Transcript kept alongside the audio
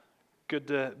good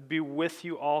to be with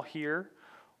you all here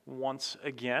once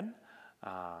again.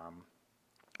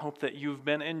 Hope that you've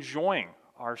been enjoying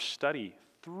our study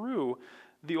through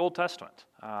the Old Testament.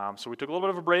 So we took a little bit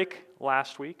of a break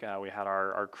last week. We had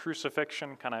our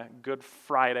crucifixion, kind of Good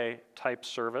Friday type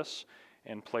service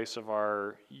in place of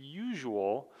our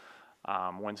usual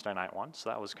Wednesday night one. So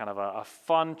that was kind of a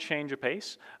fun change of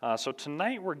pace. So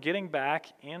tonight we're getting back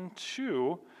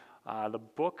into the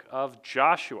book of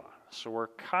Joshua. So we're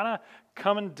kind of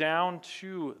coming down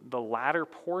to the latter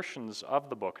portions of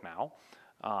the book now.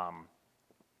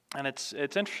 And it's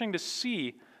interesting to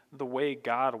see the way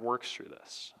God works through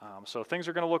this. So things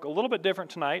are going to look a little bit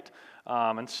different tonight.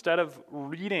 Instead of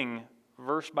reading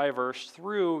verse by verse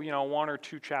through, one or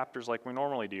two chapters like we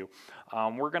normally do,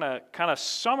 we're going to kind of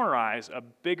summarize a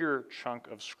bigger chunk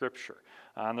of Scripture.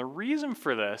 And the reason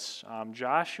for this,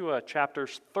 Joshua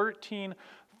chapters 13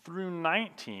 through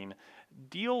 19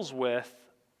 deals with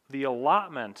the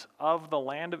allotment of the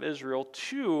land of Israel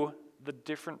to the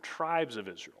different tribes of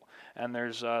Israel. And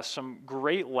there's some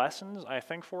great lessons, I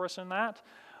think, for us in that.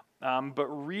 But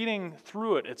reading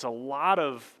through it, it's a lot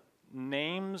of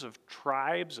names of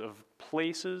tribes, of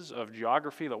places, of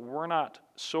geography that we're not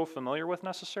so familiar with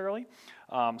necessarily.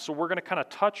 So we're going to kind of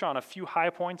touch on a few high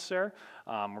points there.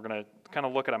 We're going to kind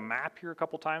of look at a map here a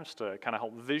couple times to kind of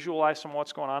help visualize some of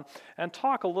what's going on and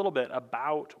talk a little bit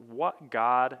about what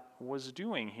God was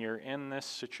doing here in this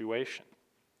situation.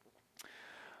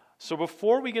 So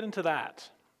before we get into that,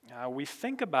 we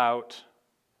think about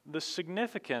the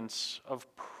significance of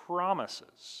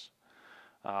promises.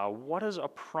 What does a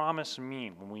promise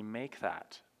mean when we make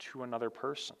that to another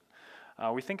person?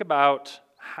 We think about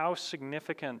how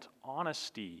significant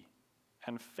honesty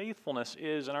and faithfulness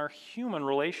is in our human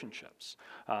relationships.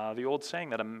 The old saying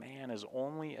that a man is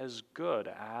only as good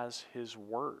as his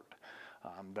word.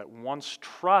 That once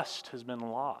trust has been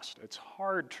lost, it's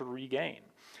hard to regain.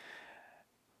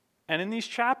 And in these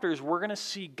chapters, we're going to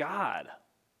see God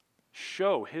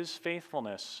show his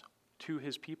faithfulness to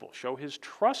his people, show his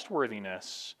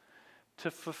trustworthiness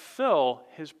to fulfill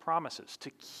his promises, to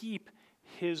keep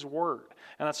his word.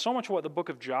 And that's so much what the book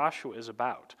of Joshua is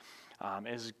about,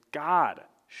 is God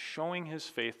showing his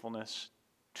faithfulness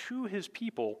to his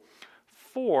people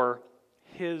for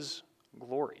his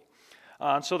glory.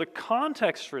 So the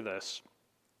context for this,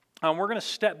 we're going to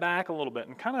step back a little bit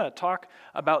and kind of talk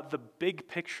about the big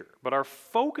picture. But our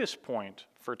focus point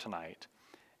for tonight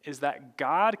is that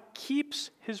God keeps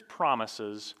his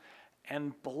promises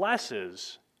and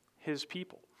blesses his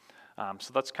people.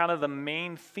 So that's kind of the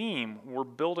main theme we're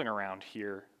building around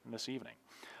here this evening.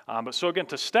 But so again,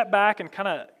 to step back and kind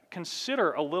of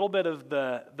consider a little bit of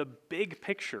the big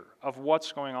picture of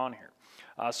what's going on here.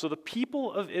 So the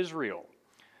people of Israel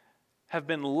have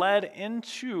been led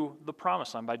into the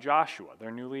promised land by Joshua,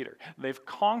 their new leader. They've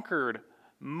conquered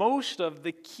most of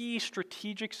the key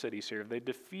strategic cities here. They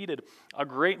defeated a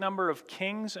great number of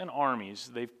kings and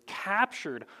armies. They've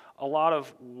captured a lot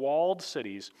of walled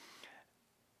cities.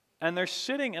 And they're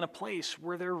sitting in a place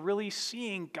where they're really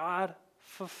seeing God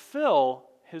fulfill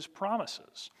his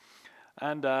promises.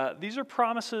 And these are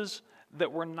promises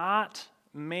that were not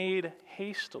made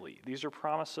hastily. These are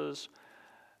promises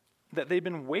that they've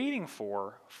been waiting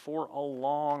for a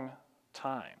long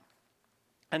time.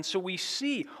 And so we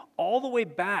see all the way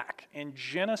back in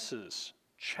Genesis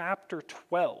chapter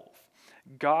 12,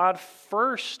 God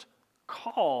first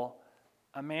call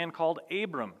a man called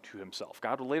Abram to himself.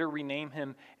 God would later rename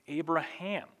him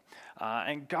Abraham.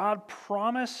 And God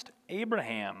promised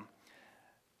Abraham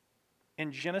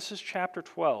in Genesis chapter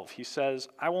 12, he says,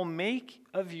 I will make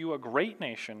of you a great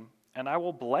nation, and I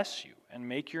will bless you and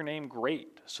make your name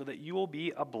great, so that you will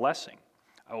be a blessing.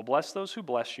 I will bless those who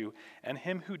bless you, and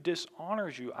him who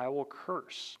dishonors you I will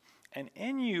curse. And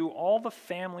in you all the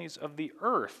families of the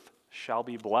earth shall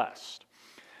be blessed.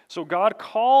 So God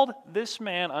called this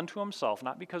man unto himself,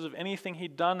 not because of anything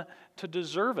he'd done to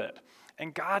deserve it.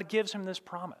 And God gives him this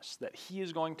promise that he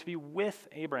is going to be with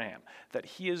Abraham, that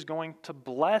he is going to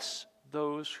bless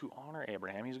those who honor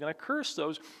Abraham. He's going to curse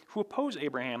those who oppose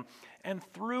Abraham. And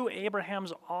through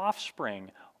Abraham's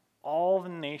offspring, all the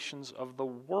nations of the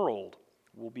world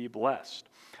will be blessed.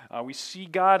 We see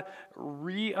God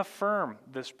reaffirm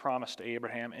this promise to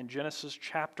Abraham in Genesis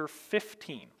chapter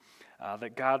 15,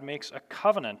 that God makes a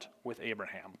covenant with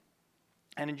Abraham.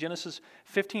 And in Genesis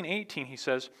 15:18, he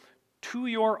says, to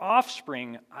your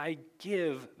offspring I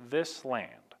give this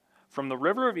land, from the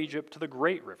river of Egypt to the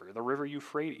great river, the river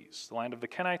Euphrates, the land of the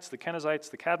Kenites, the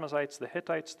Kenizzites, the Kadmonites, the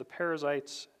Hittites, the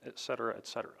Perizzites, etc.,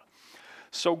 etc.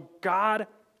 So God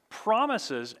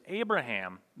promises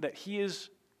Abraham that he is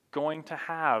going to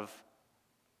have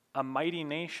a mighty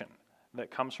nation that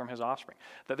comes from his offspring,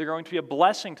 that they're going to be a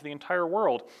blessing to the entire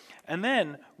world. And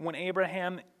then when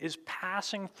Abraham is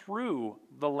passing through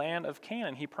the land of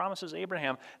Canaan, he promises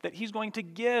Abraham that he's going to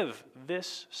give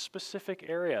this specific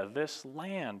area, this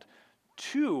land,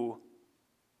 to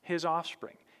his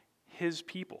offspring, his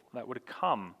people that would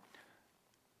come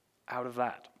out of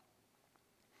that.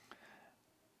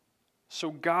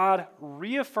 So God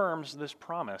reaffirms this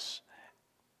promise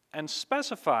and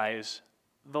specifies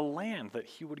the land that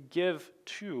he would give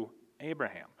to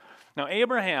Abraham. Now,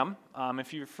 Abraham,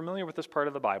 if you're familiar with this part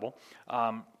of the Bible,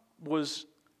 was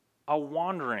a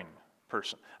wandering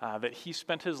person, that he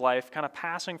spent his life kind of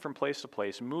passing from place to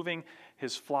place, moving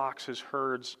his flocks, his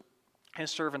herds,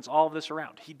 his servants, all of this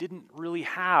around. He didn't really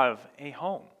have a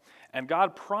home. And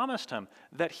God promised him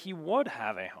that he would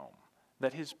have a home,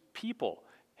 that his people,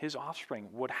 his offspring,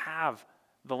 would have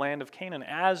the land of Canaan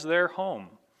as their home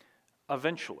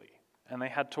eventually. And they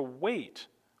had to wait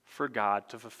for God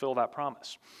to fulfill that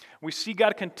promise. We see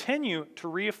God continue to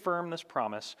reaffirm this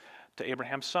promise to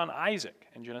Abraham's son Isaac.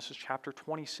 In Genesis chapter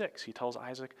 26, he tells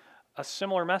Isaac a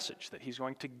similar message, that he's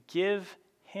going to give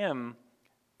him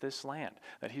this land,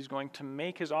 that he's going to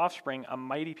make his offspring a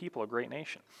mighty people, a great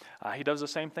nation. He does the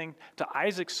same thing to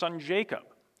Isaac's son Jacob.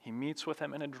 He meets with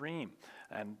him in a dream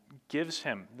and gives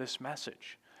him this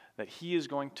message, that he is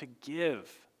going to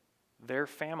give their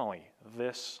family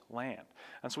this land.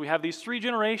 And so we have these three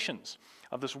generations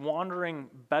of this wandering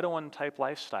Bedouin-type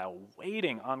lifestyle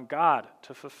waiting on God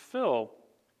to fulfill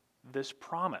this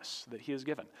promise that he has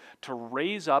given, to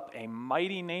raise up a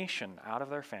mighty nation out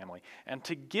of their family and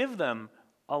to give them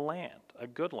a land, a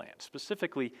good land,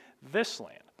 specifically this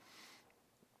land.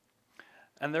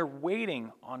 And they're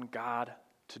waiting on God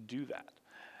to do that.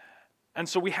 And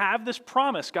so we have this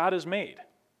promise God has made.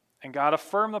 And God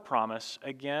affirmed the promise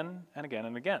again and again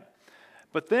and again.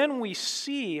 But then we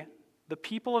see the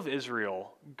people of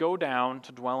Israel go down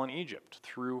to dwell in Egypt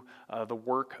through the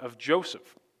work of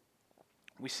Joseph.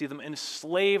 We see them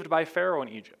enslaved by Pharaoh in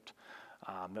Egypt,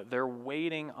 that they're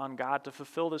waiting on God to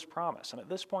fulfill this promise. And at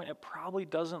this point, it probably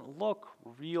doesn't look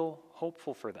real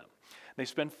hopeful for them. They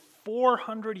spend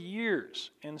 400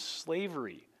 years in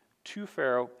slavery to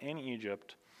Pharaoh in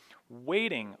Egypt,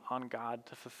 waiting on God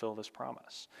to fulfill this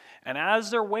promise. And as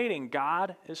they're waiting,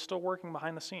 God is still working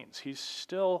behind the scenes. He's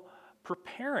still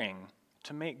preparing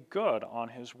to make good on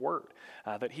his word,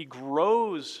 that he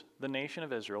grows the nation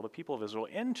of Israel, the people of Israel,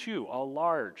 into a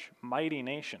large, mighty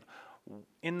nation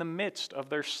in the midst of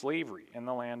their slavery in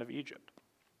the land of Egypt.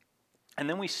 And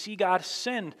then we see God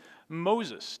send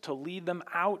Moses to lead them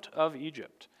out of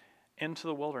Egypt into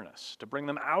the wilderness, to bring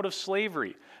them out of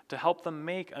slavery, to help them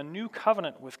make a new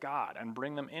covenant with God and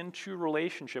bring them into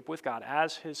relationship with God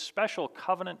as his special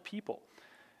covenant people,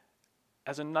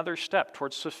 as another step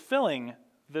towards fulfilling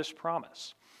this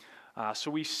promise.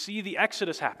 So we see the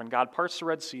Exodus happen. God parts the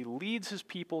Red Sea, leads his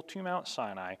people to Mount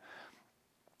Sinai,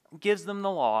 gives them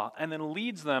the law, and then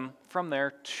leads them from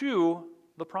there to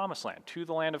the promised land, to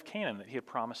the land of Canaan that he had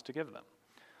promised to give them.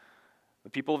 The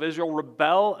people of Israel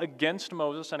rebel against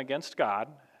Moses and against God,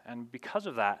 and because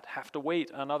of that, have to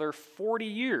wait another 40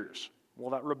 years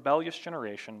while that rebellious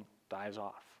generation dies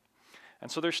off. And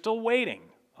so they're still waiting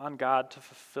on God to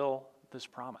fulfill this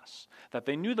promise, that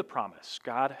they knew the promise.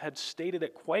 God had stated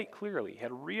it quite clearly,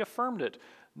 had reaffirmed it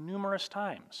numerous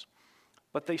times,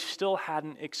 but they still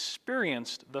hadn't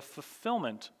experienced the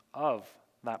fulfillment of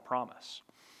that promise.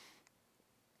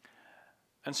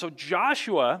 And so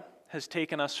Joshua has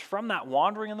taken us from that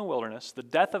wandering in the wilderness, the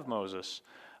death of Moses,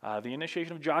 the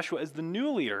initiation of Joshua as the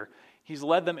new leader. He's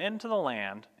led them into the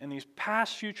land. In these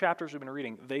past few chapters we've been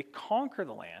reading, they conquer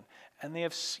the land, and they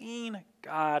have seen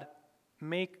God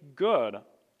make good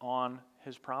on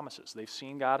his promises. They've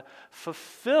seen God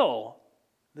fulfill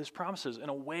these promises in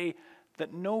a way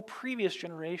that no previous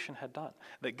generation had done.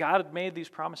 That God had made these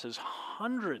promises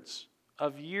hundreds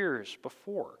of years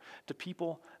before to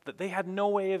people that they had no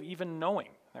way of even knowing,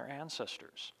 their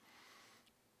ancestors.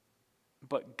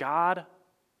 But God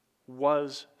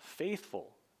was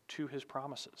faithful to his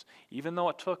promises, even though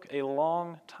it took a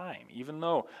long time, even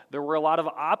though there were a lot of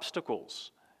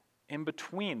obstacles in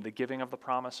between the giving of the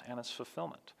promise and its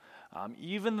fulfillment.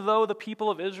 Even though the people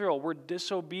of Israel were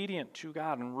disobedient to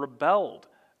God and rebelled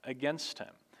against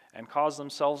him and caused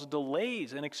themselves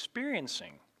delays in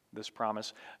experiencing this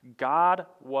promise, God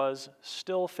was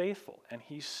still faithful, and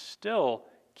he still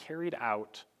carried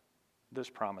out this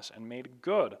promise and made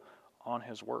good on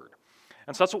his word.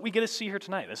 And so that's what we get to see here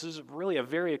tonight. This is really a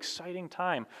very exciting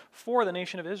time for the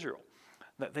nation of Israel,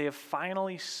 that they have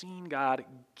finally seen God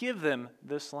give them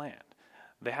this land.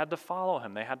 They had to follow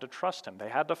him. They had to trust him. They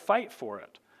had to fight for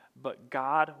it. but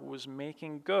God was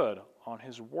making good on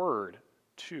his word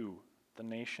to the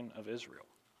nation of Israel.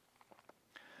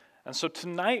 And so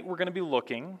tonight we're going to be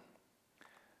looking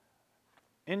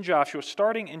in Joshua,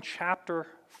 starting in chapter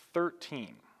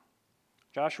 13.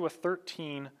 Joshua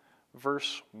 13,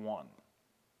 verse 1.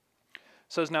 It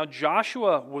says, "Now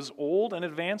Joshua was old and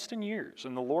advanced in years,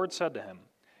 and the Lord said to him,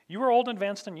 'You are old and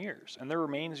advanced in years, and there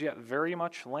remains yet very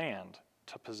much land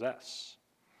to possess.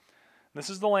 This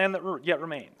is the land that yet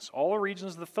remains, all the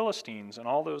regions of the Philistines and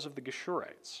all those of the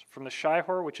Geshurites, from the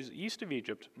Shihor, which is east of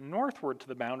Egypt, northward to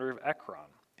the boundary of Ekron.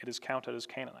 It is counted as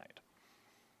Canaanite.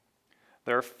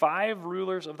 There are 5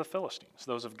 rulers of the Philistines,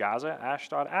 those of Gaza,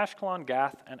 Ashdod, Ashkelon,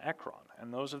 Gath, and Ekron,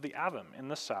 and those of the Avim in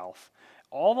the south,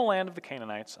 all the land of the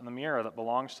Canaanites, and the Mearah that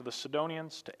belongs to the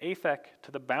Sidonians, to Aphek,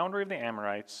 to the boundary of the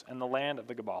Amorites, and the land of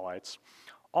the Gebalites,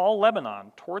 all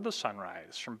Lebanon toward the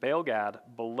sunrise, from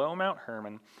Baal-Gad below Mount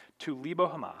Hermon to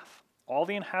Lebo-Hamath, all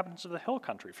the inhabitants of the hill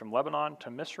country, from Lebanon to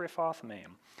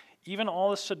Misrephoth-Maim, even all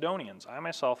the Sidonians, I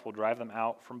myself will drive them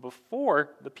out from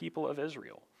before the people of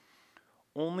Israel.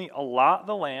 Only allot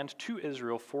the land to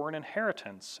Israel for an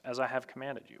inheritance, as I have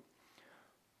commanded you.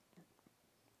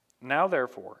 Now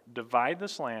therefore, divide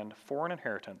this land for an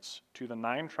inheritance to the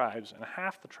 9 tribes and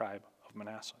half the tribe of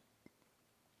Manasseh.'"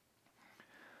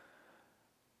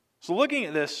 So looking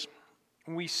at this,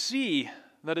 we see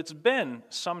that it's been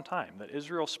some time, that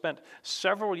Israel spent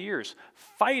several years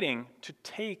fighting to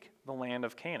take the land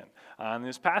of Canaan. In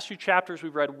these past few chapters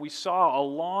we've read, we saw a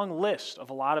long list of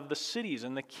a lot of the cities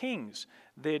and the kings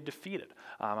they had defeated.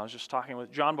 I was just talking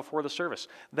with John before the service,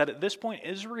 that at this point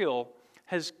Israel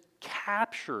has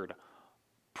captured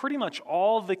pretty much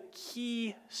all the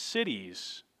key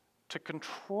cities to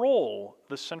control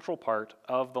the central part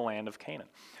of the land of Canaan.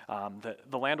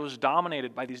 The land was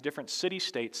dominated by these different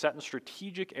city-states set in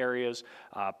strategic areas,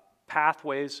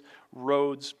 pathways,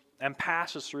 roads, and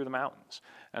passes through the mountains.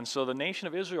 And so the nation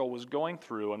of Israel was going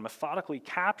through and methodically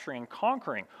capturing and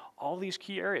conquering all these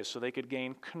key areas so they could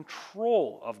gain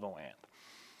control of the land.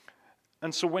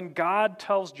 And so when God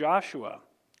tells Joshua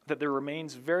that there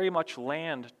remains very much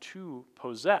land to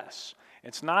possess,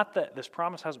 it's not that this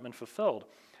promise hasn't been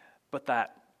fulfilled, but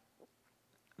that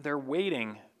they're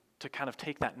waiting to kind of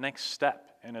take that next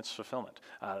step in its fulfillment.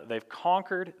 They've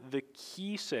conquered the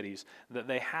key cities, that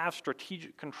they have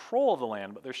strategic control of the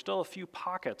land, but there's still a few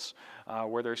pockets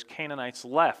where there's Canaanites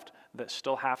left that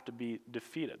still have to be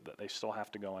defeated, that they still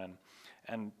have to go in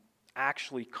and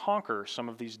actually conquer some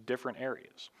of these different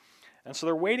areas. And so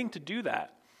they're waiting to do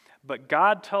that, but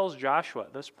God tells Joshua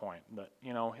at this point that,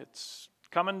 it's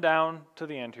coming down to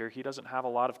the end here. He doesn't have a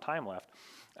lot of time left.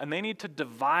 And they need to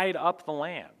divide up the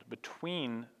land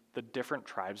between the different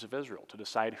tribes of Israel to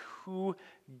decide who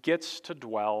gets to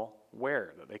dwell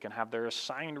where, that they can have their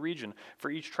assigned region for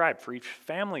each tribe, for each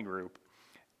family group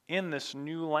in this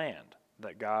new land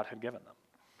that God had given them.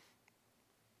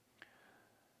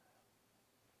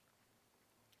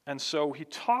 And so he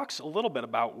talks a little bit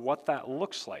about what that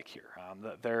looks like here,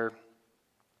 that they're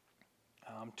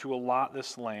to allot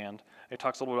this land. It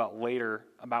talks a little bit about later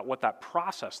about what that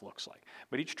process looks like.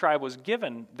 But each tribe was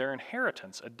given their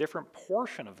inheritance, a different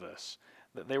portion of this,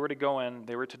 that they were to go in,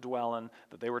 they were to dwell in,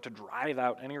 that they were to drive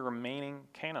out any remaining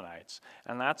Canaanites.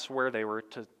 And that's where they were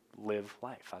to live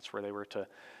life. That's where they were to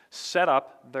set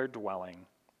up their dwelling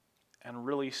and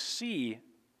really see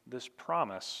this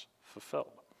promise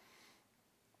fulfilled.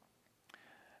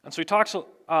 And so he talks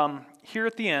here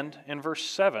at the end in verse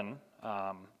 7,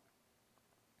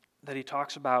 that he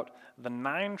talks about the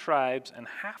 9 tribes and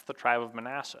half the tribe of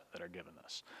Manasseh that are given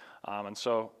this. And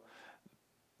so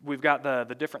we've got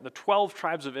the 12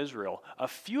 tribes of Israel. A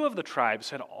few of the tribes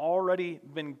had already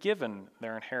been given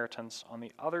their inheritance on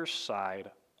the other side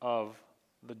of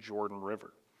the Jordan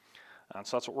River. And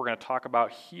so that's what we're going to talk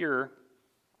about here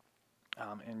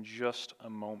in just a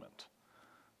moment.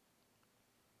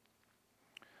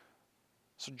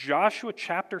 So Joshua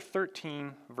chapter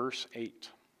 13, verse 8.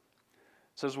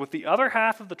 Says, "With the other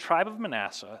half of the tribe of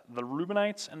Manasseh, the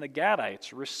Reubenites and the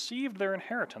Gadites received their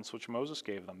inheritance which Moses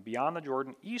gave them beyond the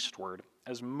Jordan eastward,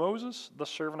 as Moses, the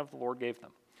servant of the Lord, gave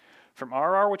them. From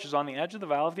Arar, which is on the edge of the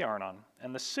valley of the Arnon,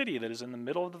 and the city that is in the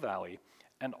middle of the valley,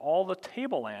 and all the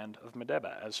tableland of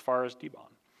Medeba as far as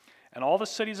Dibon, and all the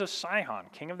cities of Sihon,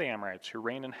 king of the Amorites, who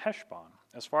reigned in Heshbon,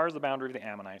 as far as the boundary of the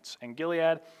Ammonites, and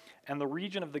Gilead, and the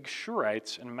region of the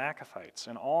Geshurites and Maccathites,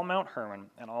 and all Mount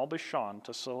Hermon, and all Bashan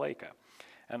to Salekah,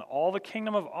 and all the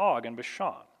kingdom of Og and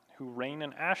Bashan, who reigned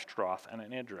in Ashtaroth and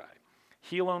in Edrei.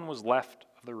 He alone was left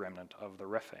of the remnant of the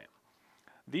Rephaim.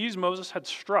 These Moses had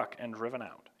struck and driven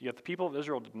out, yet the people of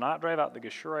Israel did not drive out the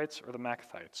Geshurites or the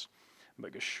Maccathites.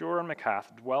 but Geshur and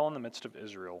Makath dwell in the midst of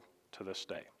Israel to this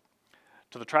day.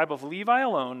 To the tribe of Levi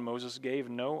alone Moses gave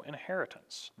no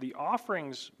inheritance. The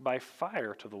offerings by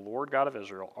fire to the Lord God of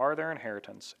Israel are their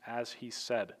inheritance, as he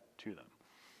said to them.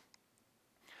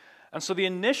 And so the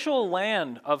initial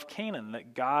land of Canaan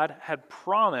that God had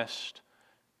promised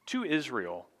to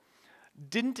Israel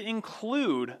didn't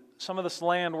include some of this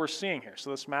land we're seeing here.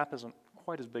 So this map isn't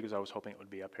quite as big as I was hoping it would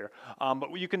be up here.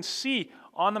 But you can see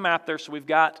on the map there, so we've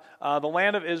got the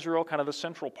land of Israel, kind of the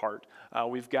central part.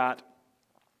 We've got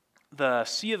the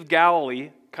Sea of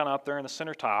Galilee kind of up there in the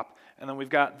center top, and then we've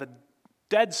got the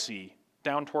Dead Sea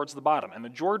down towards the bottom, and the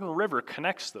Jordan River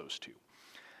connects those two.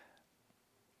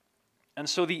 And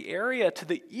so the area to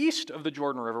the east of the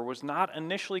Jordan River was not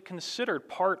initially considered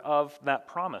part of that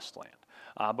promised land.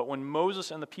 But when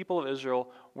Moses and the people of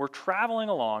Israel were traveling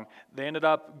along, they ended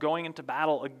up going into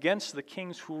battle against the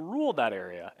kings who ruled that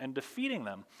area and defeating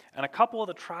them. And a couple of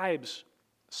the tribes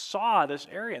saw this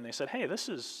area and they said, "Hey, this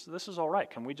is all right.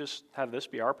 Can we just have this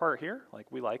be our part here?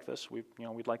 Like, we like this.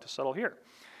 We'd like to settle here."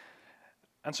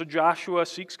 And so Joshua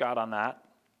seeks God on that,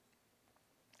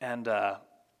 and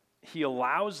he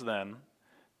allows them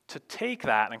to take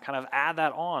that and kind of add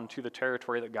that on to the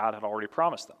territory that God had already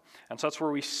promised them. And so that's where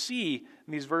we see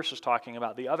these verses talking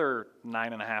about the other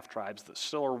 9.5 tribes that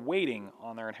still are waiting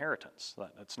on their inheritance.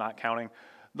 It's not counting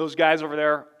those guys over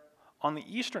there on the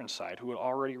eastern side who had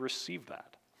already received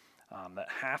that. That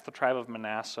half the tribe of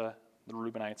Manasseh, the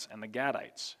Reubenites, and the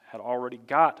Gadites had already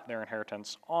got their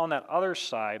inheritance on that other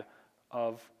side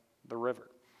of the river.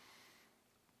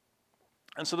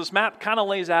 And so this map kind of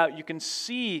lays out, you can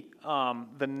see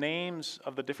the names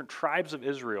of the different tribes of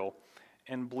Israel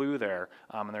in blue there.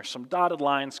 And there's some dotted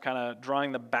lines kind of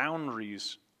drawing the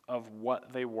boundaries of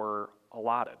what they were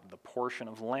allotted, the portion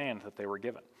of land that they were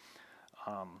given.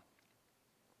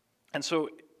 And so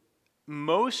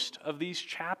most of these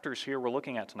chapters here we're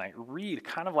looking at tonight read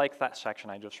kind of like that section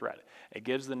I just read. It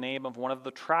gives the name of one of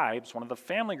the tribes, one of the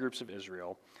family groups of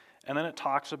Israel, and then it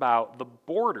talks about the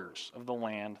borders of the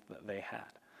land that they had.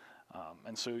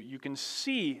 And so you can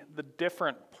see the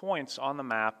different points on the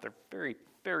map. They're very,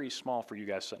 very small for you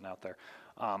guys sitting out there.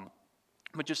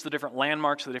 But just the different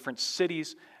landmarks, the different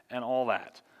cities, and all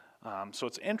that. So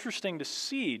it's interesting to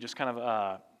see just kind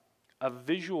of a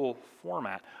visual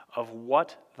format of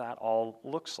what that all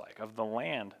looks like, of the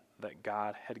land that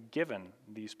God had given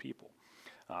these people.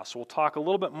 So we'll talk a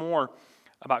little bit more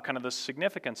about kind of the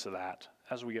significance of that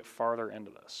as we get farther into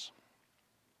this.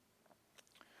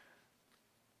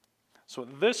 So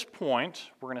at this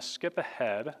point, we're going to skip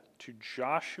ahead to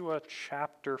Joshua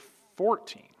chapter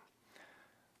 14.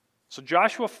 So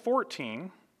Joshua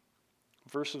 14,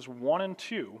 verses 1 and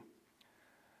 2,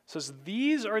 says,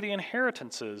 "These are the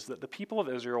inheritances that the people of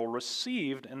Israel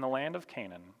received in the land of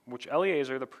Canaan, which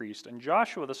Eleazar the priest and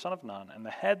Joshua the son of Nun and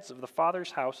the heads of the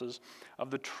fathers' houses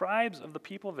of the tribes of the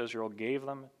people of Israel gave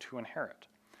them to inherit.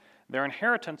 Their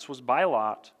inheritance was by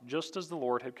lot, just as the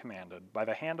Lord had commanded, by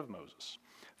the hand of Moses,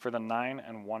 for the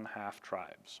 9½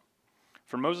 tribes.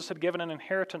 For Moses had given an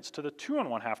inheritance to the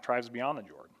 2½ tribes beyond the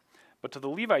Jordan, but to the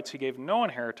Levites he gave no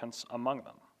inheritance among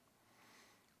them."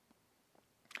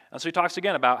 And so he talks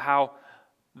again about how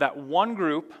that one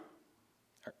group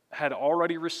had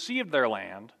already received their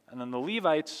land, and then the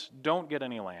Levites don't get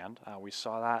any land. We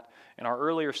saw that in our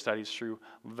earlier studies through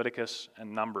Leviticus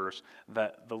and Numbers,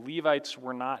 that the Levites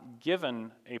were not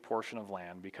given a portion of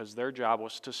land because their job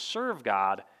was to serve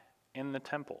God in the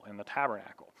temple, in the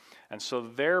tabernacle. And so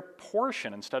their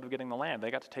portion, instead of getting the land,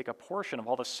 they got to take a portion of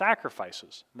all the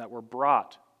sacrifices that were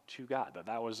brought to God.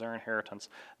 That was their inheritance.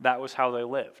 That was how they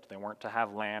lived. They weren't to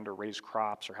have land or raise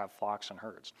crops or have flocks and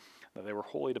herds. That they were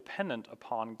wholly dependent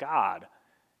upon God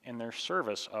in their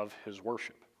service of his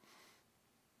worship.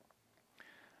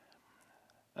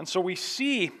 And so we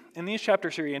see in these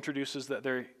chapters here, he introduces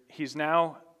that he's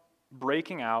now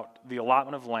breaking out the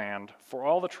allotment of land for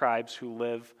all the tribes who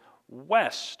live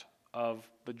west of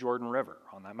the Jordan River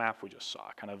on that map we just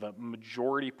saw, kind of the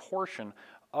majority portion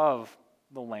of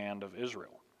the land of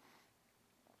Israel.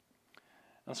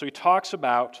 And so he talks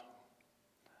about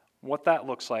what that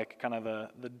looks like, kind of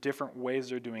the different ways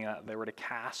they're doing that. They were to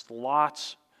cast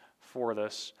lots for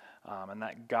this, and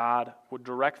that God would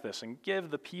direct this and give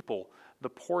the people the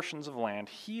portions of land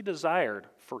he desired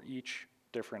for each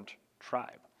different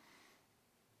tribe.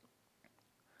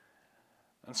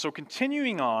 And so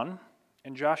continuing on,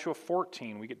 in Joshua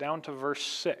 14, we get down to verse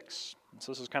 6. And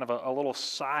so this is kind of a little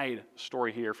side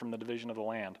story here from the division of the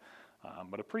land,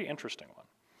 but a pretty interesting one.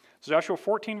 So Joshua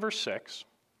 14, verse 6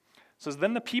 says,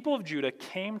 "Then the people of Judah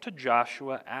came to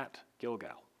Joshua at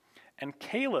Gilgal. And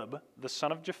Caleb, the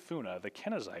son of Jephunneh, the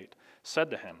Kenizzite,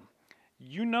 said to him,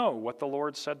 You know what the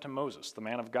Lord said to Moses, the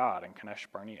man of God, in Kadesh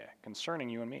Barnea, concerning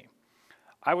you and me.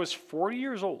 I was 40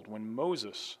 years old when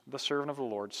Moses, the servant of the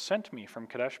Lord, sent me from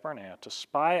Kadesh Barnea to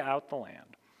spy out the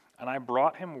land, and I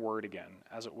brought him word again,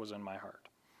 as it was in my heart.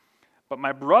 But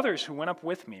my brothers who went up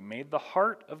with me made the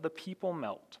heart of the people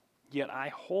melt. Yet I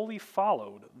wholly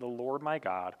followed the Lord my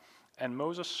God, and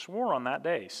Moses swore on that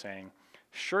day, saying,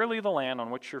 Surely the land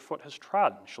on which your foot has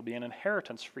trodden shall be an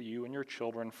inheritance for you and your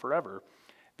children forever,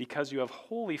 because you have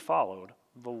wholly followed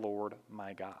the Lord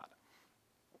my God.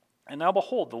 And now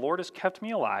behold, the Lord has kept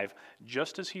me alive,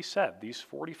 just as he said, these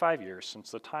 45 years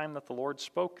since the time that the Lord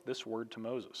spoke this word to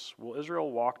Moses, while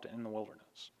Israel walked in the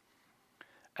wilderness.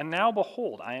 And now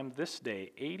behold, I am this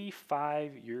day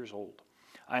 85 years old.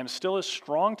 I am still as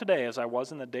strong today as I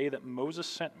was in the day that Moses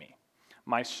sent me.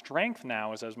 My strength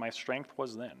now is as my strength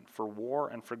was then, for war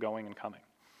and for going and coming.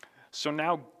 So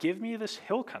now give me this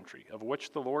hill country of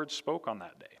which the Lord spoke on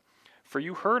that day. For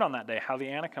you heard on that day how the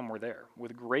Anakim were there,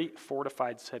 with great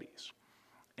fortified cities.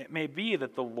 It may be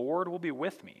that the Lord will be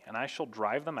with me, and I shall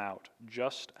drive them out,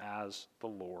 just as the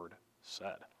Lord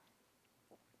said.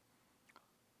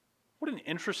 What an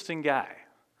interesting guy.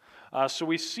 So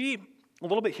we see a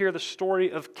little bit here the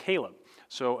story of Caleb.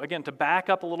 So again, to back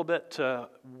up a little bit to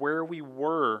where we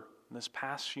were this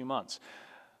past few months.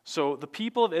 So the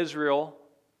people of Israel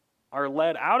are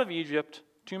led out of Egypt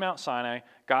to Mount Sinai.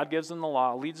 God gives them the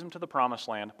law, leads them to the promised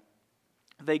land.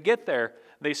 They get there.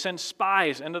 They send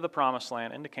spies into the promised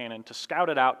land, into Canaan, to scout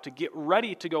it out, to get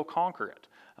ready to go conquer it.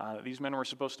 These men were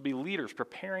supposed to be leaders,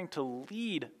 preparing to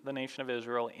lead the nation of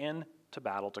Israel into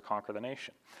battle to conquer the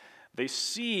nation. They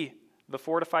see the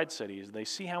fortified cities. They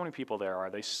see how many people there are.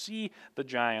 They see the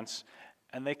giants,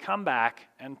 and they come back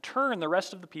and turn the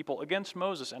rest of the people against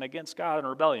Moses and against God in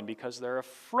rebellion because they're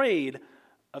afraid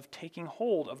of taking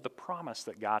hold of the promise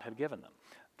that God had given them,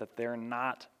 that they're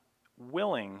not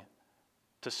willing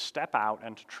to step out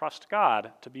and to trust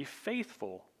God to be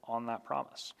faithful on that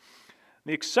promise.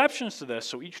 The exceptions to this,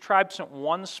 so each tribe sent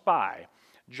one spy.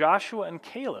 Joshua and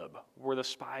Caleb were the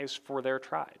spies for their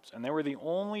tribes, and they were the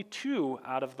only two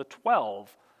out of the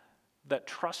 12 that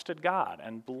trusted God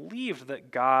and believed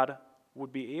that God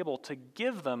would be able to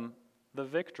give them the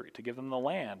victory, to give them the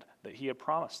land that he had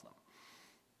promised them.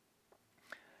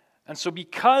 And so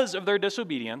because of their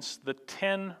disobedience, the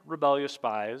 10 rebellious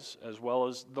spies, as well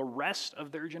as the rest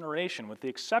of their generation, with the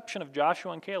exception of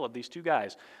Joshua and Caleb, these two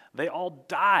guys, they all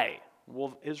die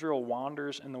while Israel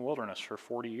wanders in the wilderness for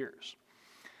 40 years.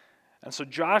 And so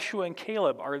Joshua and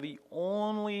Caleb are the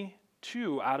only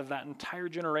two out of that entire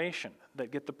generation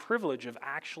that get the privilege of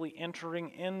actually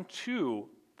entering into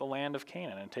the land of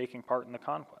Canaan and taking part in the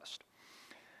conquest.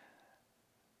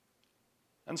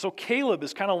 And so Caleb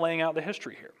is kind of laying out the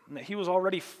history here. That he was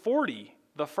already 40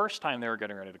 the first time they were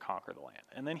getting ready to conquer the land.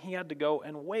 And then he had to go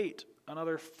and wait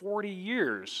another 40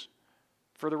 years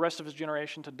for the rest of his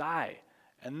generation to die.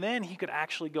 And then he could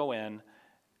actually go in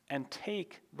and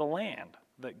take the land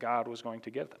that God was going to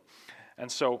give them. And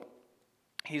so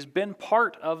he's been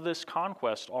part of this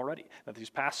conquest already. That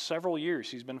these past several years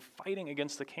he's been fighting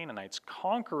against the Canaanites,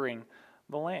 conquering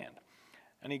the land.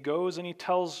 And he goes and he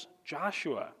tells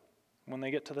Joshua, when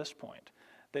they get to this point,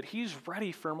 that he's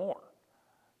ready for more,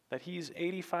 that he's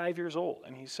 85 years old,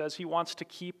 and he says he wants to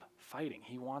keep fighting.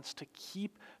 He wants to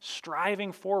keep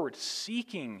striving forward,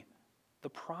 seeking the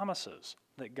promises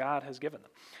that God has given them.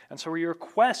 And so he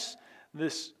requests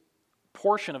this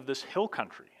portion of this hill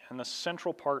country in the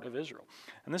central part of Israel.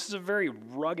 And this is a very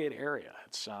rugged area.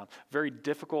 It's a very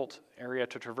difficult area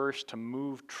to traverse, to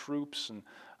move troops and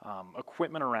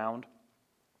equipment around.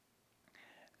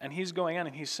 And he's going in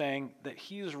and he's saying that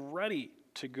he's ready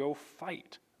to go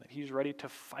fight, that he's ready to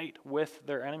fight with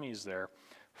their enemies there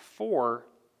for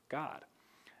God.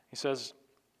 He says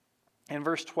in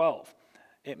verse 12,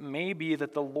 it may be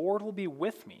that the Lord will be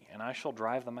with me and I shall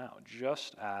drive them out,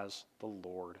 just as the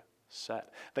Lord said.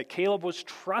 That Caleb was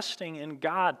trusting in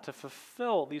God to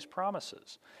fulfill these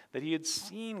promises, that he had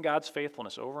seen God's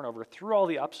faithfulness over and over through all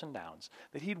the ups and downs,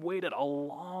 that he'd waited a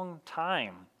long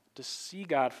time to see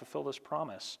God fulfill this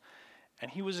promise. And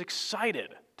he was excited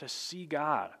to see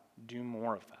God do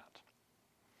more of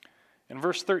that. In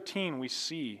verse 13, we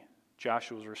see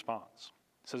Joshua's response.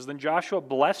 It says, Then Joshua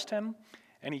blessed him,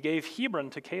 and he gave Hebron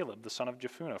to Caleb, the son of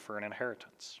Jephunneh, for an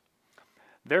inheritance.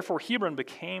 Therefore Hebron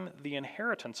became the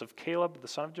inheritance of Caleb, the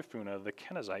son of Jephunneh, the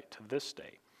Kenizzite, to this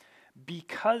day,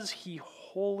 because he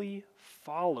wholly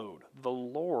followed the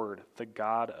Lord, the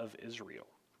God of Israel.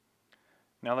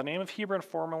 Now the name of Hebron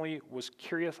formerly was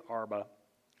Kiriath Arba.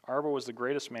 Arba was the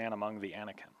greatest man among the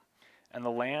Anakim, and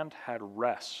the land had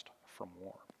rest from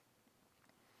war.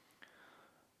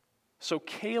 So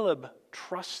Caleb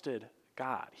trusted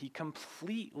God. He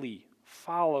completely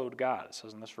followed God. It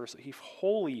says in this verse that he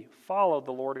wholly followed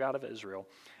the Lord God of Israel.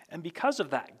 And because of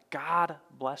that, God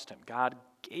blessed him. God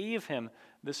gave him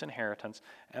this inheritance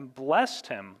and blessed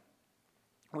him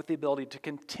with the ability to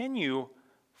continue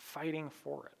fighting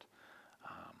for it.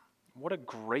 What a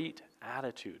great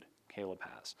attitude Caleb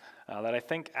has. That I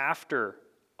think after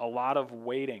a lot of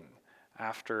waiting,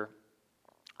 after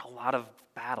a lot of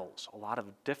battles, a lot of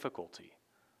difficulty,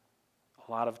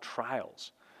 a lot of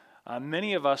trials,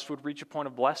 many of us would reach a point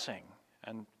of blessing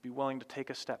and be willing to take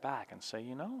a step back and say,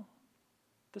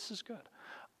 this is good.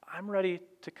 I'm ready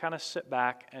to kind of sit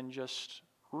back and just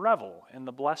revel in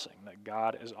the blessing that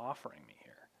God is offering me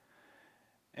here.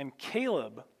 And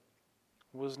Caleb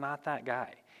was not that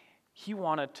guy. He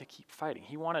wanted to keep fighting.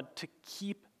 He wanted to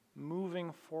keep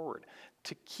moving forward,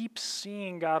 to keep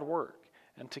seeing God work,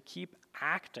 and to keep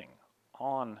acting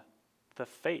on the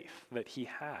faith that he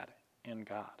had in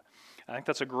God. I think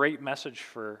that's a great message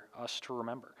for us to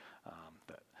remember,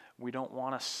 that we don't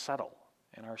want to settle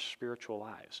in our spiritual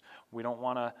lives. We don't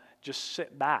want to just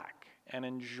sit back and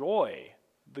enjoy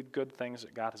the good things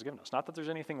that God has given us. Not that there's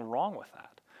anything wrong with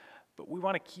that, but we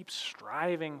want to keep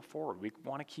striving forward. We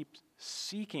want to keep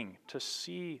seeking to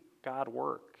see God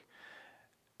work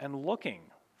and looking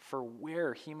for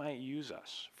where he might use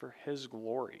us for his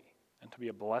glory and to be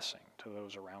a blessing to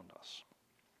those around us.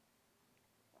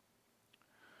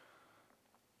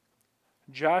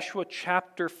 Joshua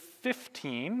chapter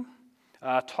 15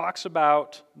 talks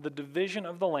about the division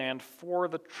of the land for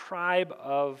the tribe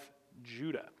of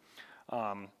Judah.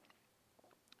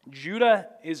 Judah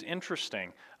is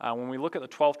interesting. When we look at the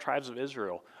 12 tribes of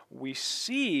Israel, we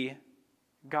see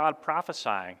God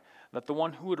prophesying that the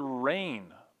one who would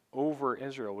reign over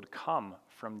Israel would come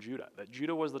from Judah, that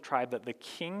Judah was the tribe that the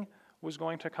king was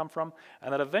going to come from,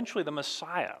 and that eventually the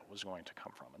Messiah was going to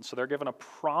come from. And so they're given a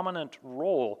prominent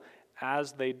role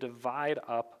as they divide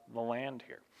up the land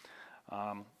here.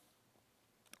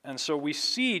 And so we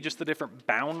see just the different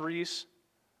boundaries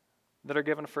that are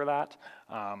given for that.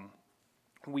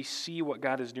 We see what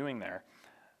God is doing there.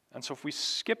 And so if we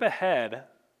skip ahead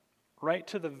right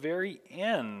to the very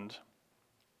end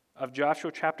of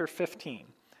Joshua chapter 15,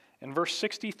 in verse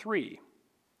 63,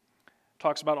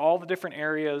 talks about all the different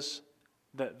areas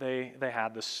that they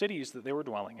had, the cities that they were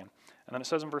dwelling in. And then it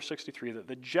says in verse 63 that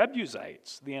the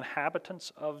Jebusites, the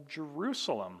inhabitants of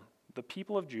Jerusalem, the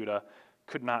people of Judah,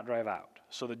 could not drive out.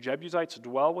 So the Jebusites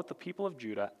dwell with the people of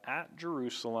Judah at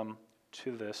Jerusalem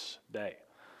to this day.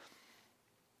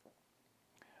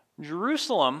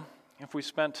 Jerusalem, if we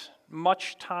spent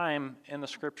much time in the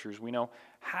scriptures, we know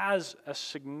has a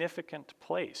significant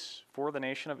place for the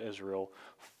nation of Israel,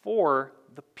 for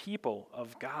the people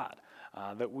of God.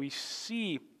 That we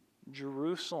see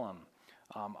Jerusalem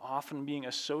often being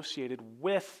associated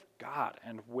with God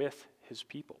and with his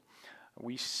people.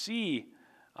 We see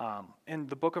in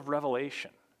the book of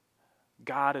Revelation,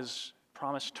 God has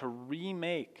promised to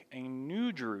remake a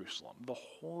new Jerusalem, the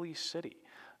holy city,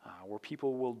 where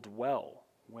people will dwell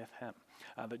with him.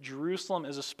 That Jerusalem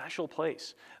is a special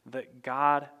place that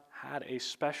God had a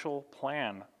special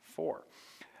plan for.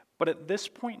 But at this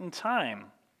point in time,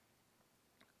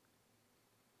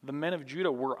 the men of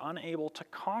Judah were unable to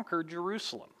conquer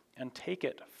Jerusalem and take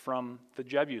it from the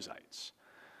Jebusites.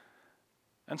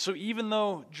 And so even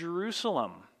though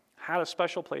Jerusalem had a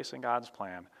special place in God's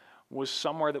plan, was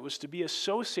somewhere that was to be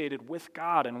associated with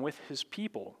God and with his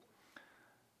people,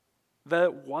 that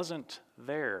it wasn't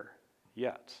there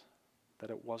yet, that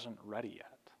it wasn't ready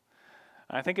yet.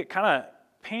 And I think it kind of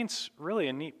paints really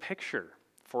a neat picture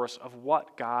for us of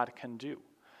what God can do.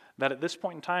 That at this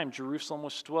point in time, Jerusalem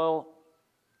was still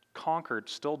conquered,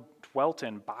 still dwelt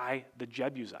in by the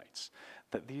Jebusites.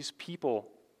 That these people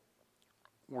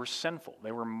were sinful.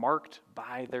 They were marked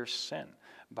by their sin,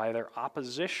 by their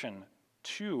opposition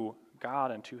to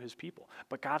God and to his people.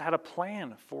 But God had a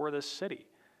plan for this city.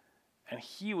 And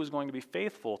he was going to be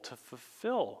faithful to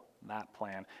fulfill that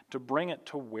plan, to bring it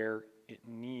to where it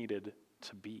needed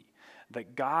to be.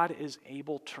 That God is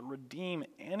able to redeem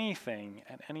anything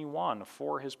and anyone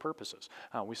for his purposes.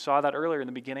 We saw that earlier in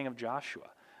the beginning of Joshua,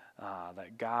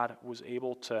 that God was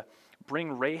able to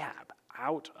bring Rahab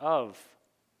out of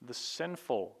the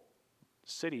sinful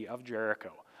city of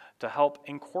Jericho to help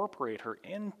incorporate her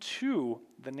into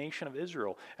the nation of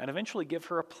Israel and eventually give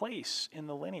her a place in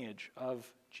the lineage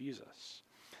of Jesus.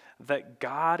 That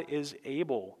God is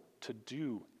able to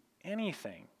do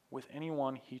anything with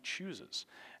anyone he chooses.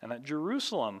 And that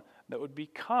Jerusalem, that would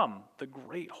become the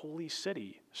great holy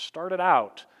city, started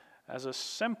out as a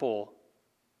simple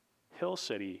hill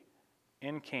city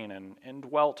in Canaan and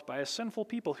dwelt by a sinful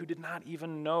people who did not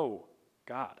even know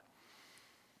God.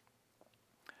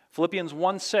 Philippians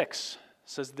 1:6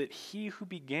 says that he who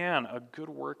began a good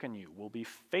work in you will be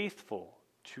faithful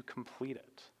to complete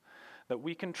it. That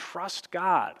we can trust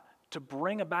God to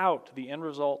bring about the end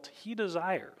result he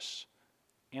desires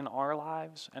in our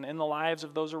lives and in the lives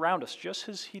of those around us, just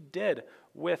as he did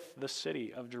with the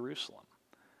city of Jerusalem.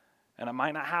 And it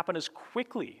might not happen as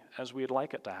quickly as we'd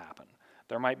like it to happen.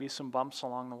 There might be some bumps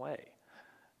along the way.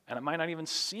 And it might not even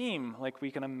seem like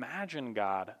we can imagine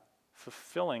God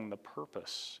fulfilling the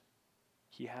purpose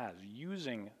he has,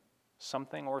 using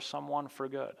something or someone for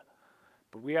good.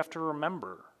 But we have to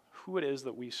remember who it is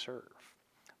that we serve,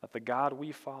 that the God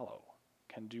we follow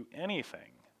can do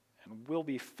anything and will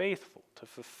be faithful to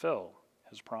fulfill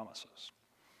his promises.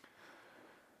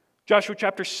 Joshua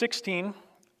chapter 16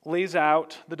 lays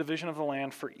out the division of the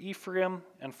land for Ephraim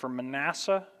and for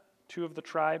Manasseh, two of the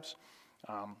tribes.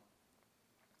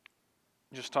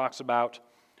 Just talks about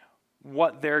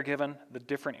what they're given, the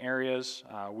different areas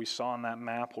we saw on that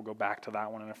map. We'll go back to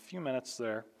that one in a few minutes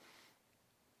there.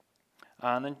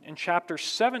 And then in chapter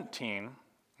 17,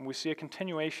 we see a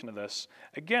continuation of this,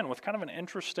 again, with kind of an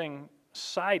interesting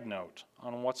side note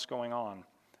on what's going on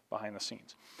behind the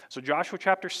scenes. So Joshua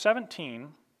chapter 17,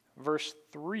 verse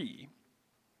 3,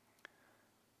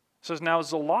 says, Now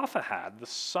Zelophehad, the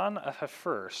son of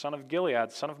Hepher, son of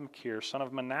Gilead, son of Machir, son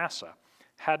of Manasseh,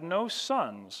 had no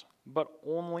sons, but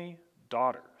only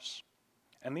daughters.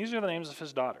 And these are the names of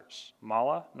his daughters: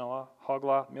 Mahlah, Noah,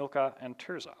 Hoglah, Milcah, and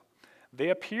Tirzah.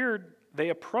 They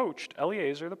approached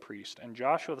Eleazar the priest and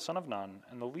Joshua the son of Nun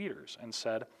and the leaders and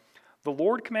said, The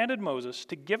Lord commanded Moses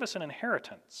to give us an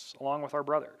inheritance along with our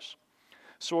brothers.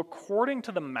 So according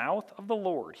to the mouth of the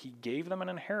Lord, he gave them an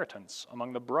inheritance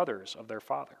among the brothers of their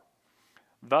father.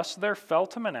 Thus there fell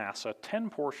to Manasseh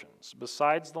 10 portions,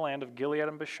 besides the land of Gilead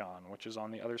and Bashan, which is on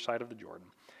the other side of the Jordan,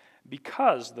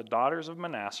 because the daughters of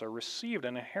Manasseh received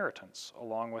an inheritance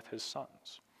along with his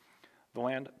sons. The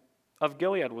land of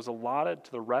Gilead was allotted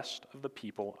to the rest of the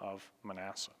people of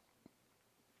Manasseh.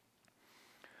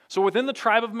 So within the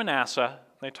tribe of Manasseh,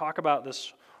 they talk about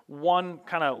this one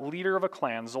kind of leader of a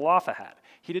clan, Zelophehad.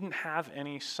 He didn't have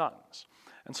any sons.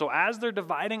 And so as they're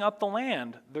dividing up the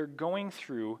land, they're going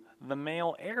through the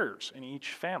male heirs in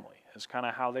each family. Is kind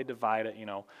of how they divide it.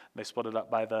 They split it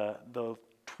up by the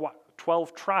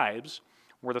 12 tribes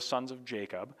were the sons of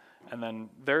Jacob, and then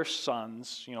their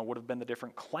sons, would have been the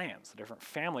different clans, the different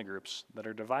family groups that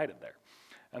are divided there.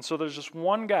 And so there's just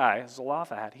one guy,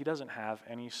 Zelophehad. He doesn't have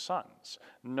any sons,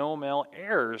 no male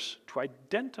heirs to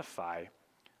identify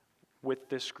with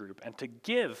this group and to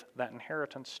give that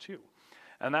inheritance to.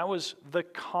 And that was the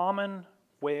common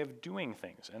way of doing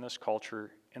things in this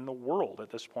culture, in the world at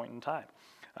this point in time.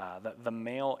 That the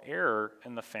male heir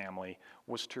in the family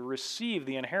was to receive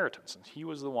the inheritance, and he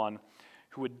was the one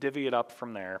who would divvy it up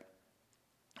from there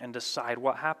and decide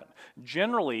what happened.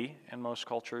 Generally, in most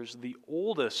cultures, the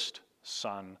oldest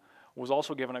son was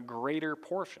also given a greater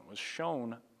portion, was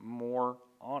shown more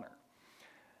honor.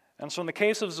 And so in the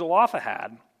case of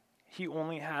Zelophehad, he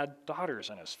only had daughters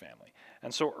in his family.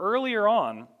 And so earlier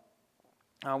on,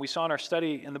 we saw in our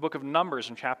study in the book of Numbers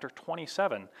in chapter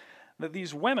 27 that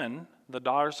these women, the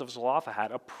daughters of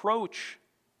Zelophehad, approach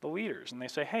the leaders and they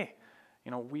say, hey,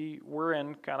 we're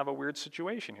in kind of a weird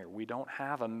situation here. We don't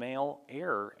have a male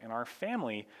heir in our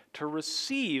family to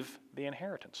receive the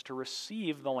inheritance, to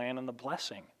receive the land and the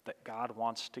blessing that God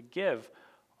wants to give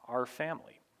our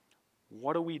family.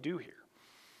 What do we do here?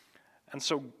 And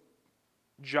so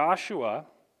Joshua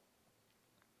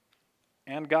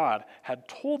and God had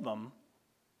told them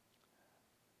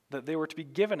that they were to be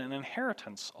given an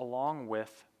inheritance along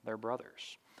with their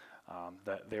brothers,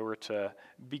 that they were to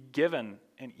be given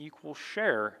an equal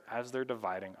share as they're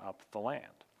dividing up the land,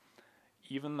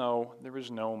 even though there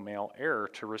was no male heir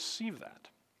to receive that.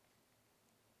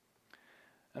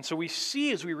 And so we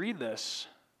see as we read this,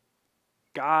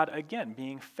 God, again,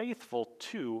 being faithful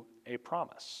to a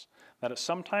promise. That at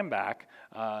some time back,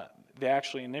 they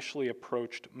actually initially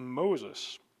approached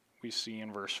Moses, we see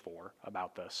in verse 4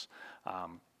 about this,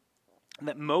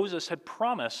 that Moses had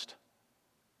promised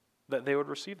that they would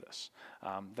receive this,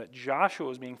 that Joshua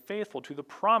was being faithful to the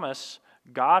promise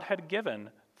God had given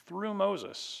through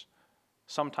Moses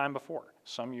some time before,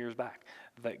 some years back,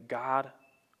 that God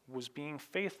was being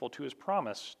faithful to his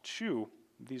promise to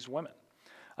these women.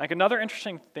 I think another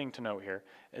interesting thing to note here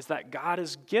is that God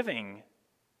is giving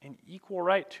an equal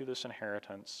right to this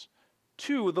inheritance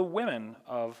to the women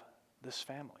of this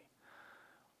family.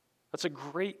 That's a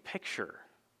great picture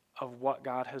of what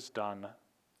God has done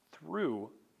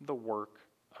through the work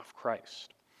of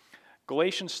Christ.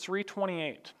 Galatians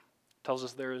 3:28 tells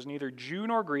us there is neither Jew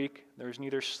nor Greek, there is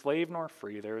neither slave nor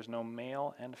free, there is no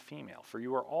male and female, for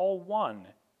you are all one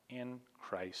in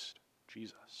Christ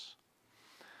Jesus.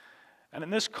 And in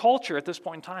this culture at this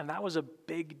point in time, that was a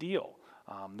big deal,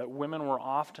 that women were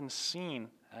often seen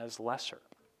as lesser,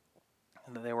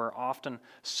 and that they were often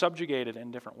subjugated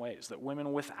in different ways, that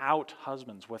women without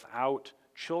husbands, without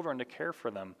children to care for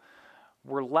them,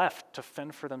 were left to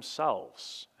fend for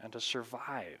themselves and to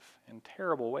survive in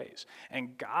terrible ways.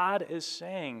 And God is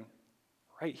saying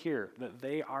right here that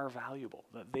they are valuable,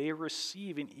 that they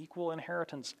receive an equal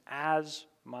inheritance as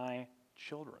my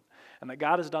children, and that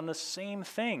God has done the same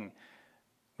thing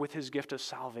with his gift of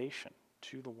salvation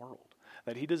to the world,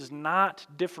 that he does not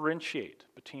differentiate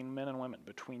between men and women,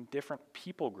 between different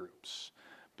people groups,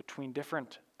 between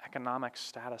different economic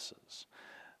statuses,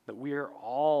 that we are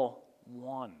all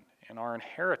one in our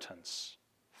inheritance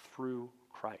through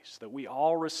Christ, that we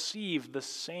all receive the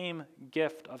same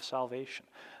gift of salvation,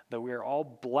 that we are all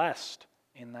blessed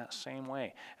in that same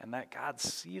way, and that God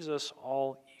sees us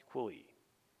all equally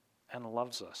and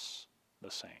loves us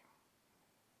the same,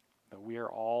 that we are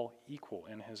all equal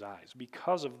in his eyes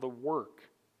because of the work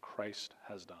Christ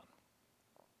has done.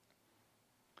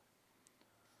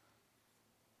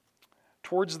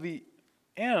 Towards the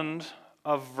end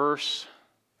of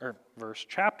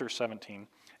chapter 17,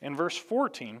 in verse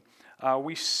 14,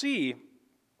 we see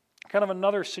kind of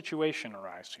another situation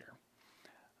arise here.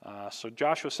 So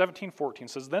Joshua 17:14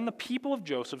 says, "Then the people of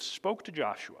Joseph spoke to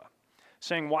Joshua,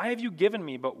 saying, 'Why have you given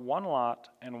me but one lot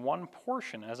and one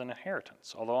portion as an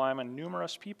inheritance, although I am a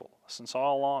numerous people, since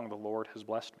all along the Lord has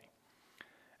blessed me?'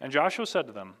 And Joshua said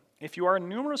to them, 'If you are a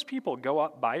numerous people, go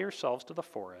up by yourselves to the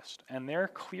forest, and there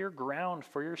clear ground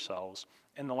for yourselves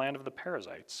in the land of the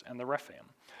Perizzites and the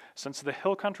Rephaim, since the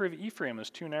hill country of Ephraim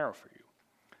is too narrow for you.'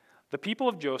 The people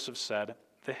of Joseph said,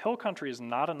 'The hill country is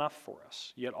not enough for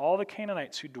us, yet all the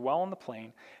Canaanites who dwell on the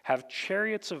plain have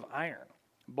chariots of iron,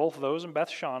 both those in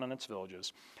Bethshan and its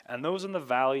villages, and those in the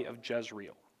valley of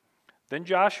Jezreel.' Then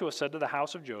Joshua said to the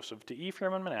house of Joseph, to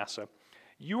Ephraim and Manasseh,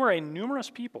 'You are a numerous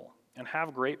people and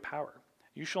have great power.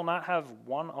 You shall not have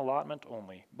one allotment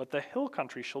only, but the hill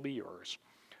country shall be yours.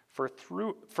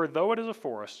 For though it is a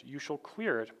forest, you shall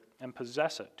clear it and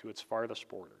possess it to its farthest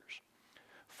borders.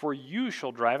 For you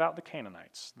shall drive out the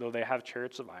Canaanites, though they have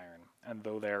chariots of iron, and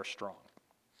though they are strong.'"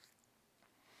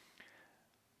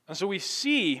 And so we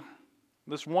see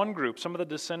this one group, some of the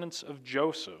descendants of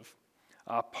Joseph,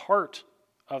 part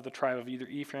of the tribe of either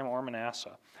Ephraim or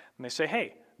Manasseh, and they say,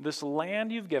 "Hey, this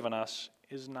land you've given us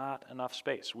is not enough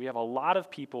space. We have a lot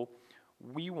of people.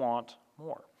 We want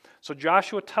more." So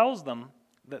Joshua tells them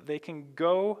that they can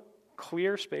go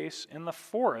clear space in the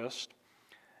forest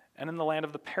and in the land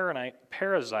of the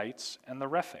Perizzites and the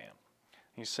Rephaim.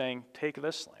 He's saying, "Take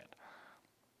this land."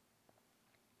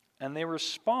 And they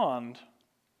respond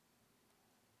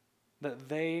that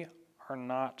they are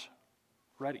not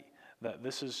ready, that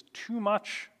this is too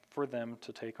much for them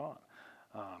to take on.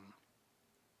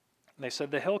 They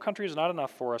said, "The hill country is not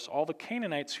enough for us. All the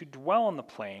Canaanites who dwell on the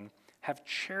plain have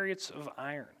chariots of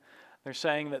iron." They're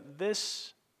saying that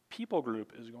this people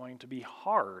group is going to be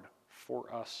hard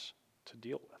for us to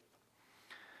deal with.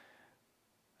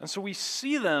 And so we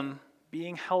see them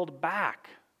being held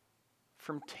back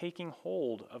from taking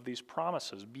hold of these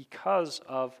promises because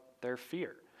of their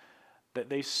fear. That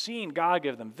they've seen God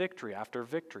give them victory after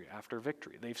victory after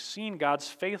victory. They've seen God's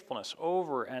faithfulness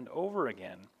over and over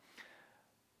again.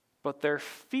 But their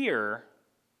fear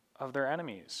of their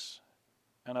enemies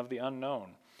and of the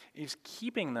unknown is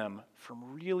keeping them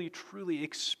from really, truly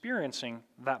experiencing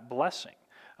that blessing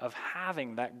of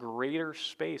having that greater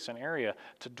space and area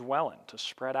to dwell in, to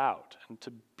spread out, and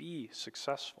to be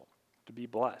successful, to be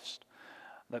blessed.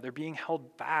 That they're being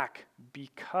held back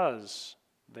because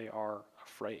they are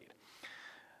afraid.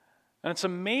 And it's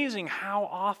amazing how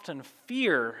often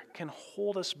fear can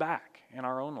hold us back in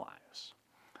our own lives.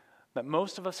 That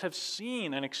most of us have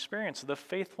seen and experienced the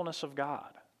faithfulness of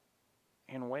God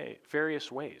in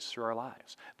various ways through our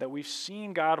lives. That we've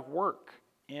seen God work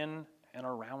in and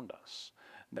around us.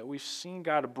 That we've seen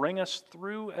God bring us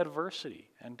through adversity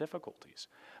and difficulties.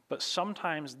 But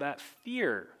sometimes that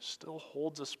fear still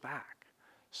holds us back,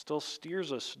 still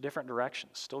steers us different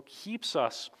directions, still keeps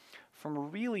us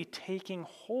from really taking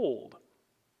hold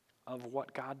of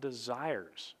what God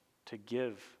desires to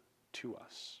give to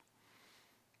us.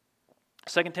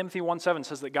 2 Timothy 1:7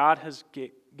 says that God has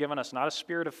given us not a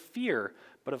spirit of fear,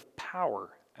 but of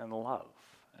power and love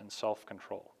and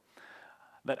self-control.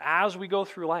 That as we go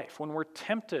through life, when we're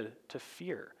tempted to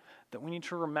fear, that we need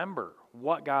to remember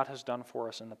what God has done for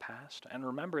us in the past and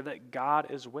remember that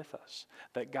God is with us,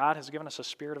 that God has given us a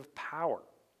spirit of power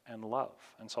and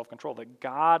love and self-control, that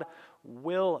God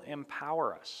will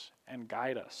empower us and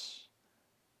guide us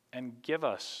and give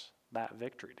us that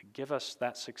victory, to give us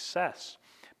that success,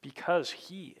 because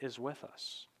he is with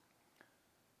us.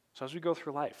 So as we go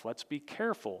through life, let's be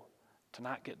careful to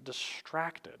not get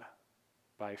distracted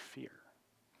by fear.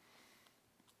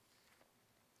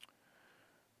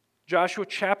 Joshua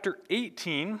chapter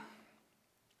 18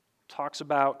 talks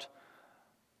about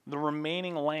the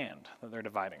remaining land that they're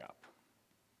dividing up.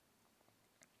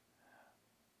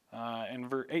 In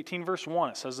 18 verse 1,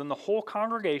 it says, "Then the whole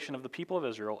congregation of the people of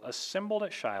Israel assembled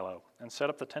at Shiloh and set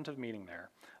up the tent of meeting there.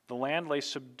 The land lay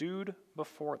subdued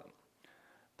before them.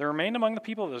 There remained among the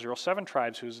people of Israel 7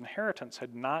 tribes whose inheritance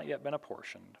had not yet been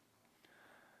apportioned.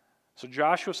 So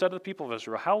Joshua said to the people of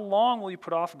Israel, 'How long will you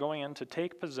put off going in to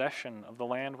take possession of the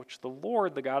land which the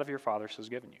Lord, the God of your fathers, has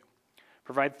given you?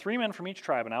 Provide 3 men from each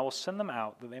tribe, and I will send them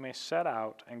out, that they may set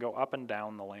out and go up and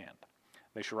down the land.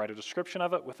 They shall write a description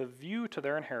of it with a view to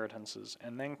their inheritances,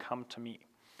 and then come to me.'"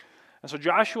 And so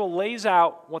Joshua lays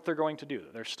out what they're going to do.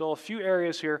 There's still a few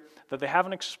areas here that they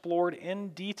haven't explored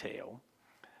in detail.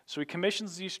 So he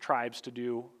commissions these tribes to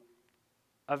do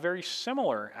a very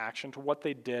similar action to what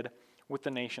they did with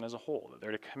the nation as a whole.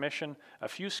 They're to commission a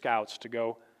few scouts to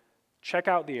go check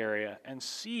out the area and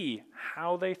see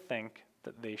how they think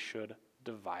that they should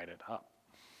divide it up.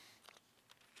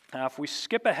 Now, if we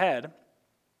skip ahead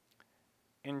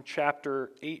in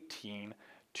chapter 18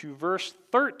 to verse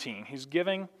 13, he's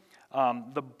giving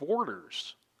the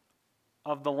borders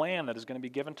of the land that is going to be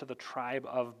given to the tribe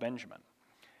of Benjamin.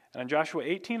 And in Joshua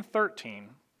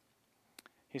 18:13,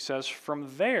 he says,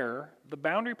 "From there, the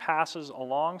boundary passes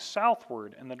along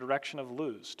southward in the direction of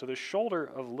Luz, to the shoulder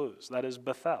of Luz, that is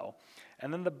Bethel,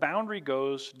 and then the boundary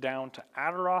goes down to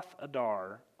Adaroth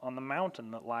Adar on the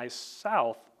mountain that lies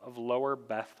south of lower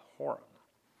Beth Horon."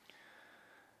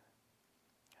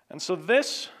 And so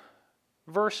this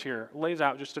verse here lays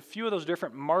out just a few of those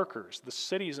different markers, the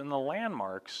cities and the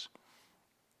landmarks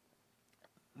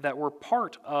that were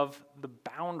part of the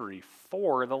boundary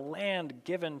for the land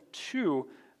given to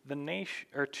the nation,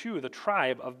 or to the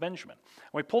tribe of Benjamin.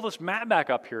 When we pull this map back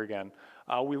up here again,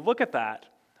 we look at that,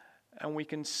 and we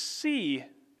can see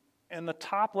in the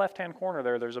top left-hand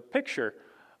corner there's a picture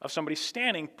of somebody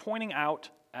standing pointing out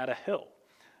at a hill.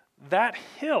 That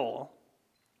hill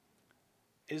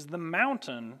is the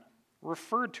mountain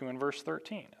referred to in verse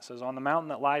 13. It says, "On the mountain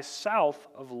that lies south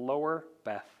of lower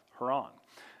Beth Horon."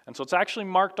 And so it's actually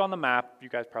marked on the map. You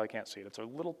guys probably can't see it. It's a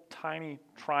little tiny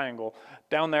triangle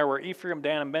down there where Ephraim,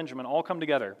 Dan, and Benjamin all come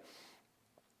together.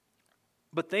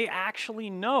 But they actually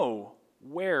know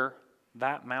where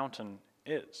that mountain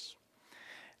is.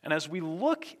 And as we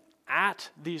look at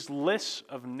these lists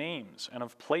of names and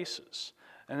of places,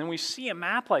 and then we see a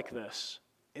map like this,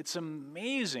 it's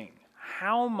amazing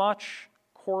how much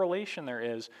correlation there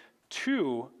is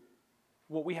to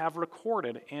what we have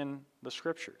recorded in the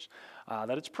scriptures.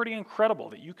 That it's pretty incredible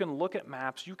that you can look at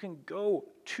maps, you can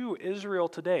go to Israel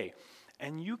today,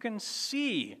 and you can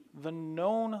see the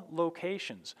known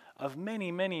locations of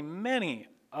many, many, many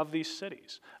of these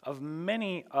cities, of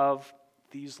many of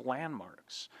these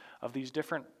landmarks, of these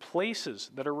different places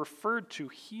that are referred to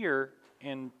here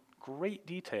in great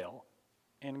detail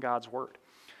in God's Word.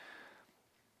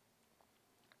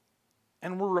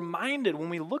 And we're reminded when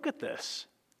we look at this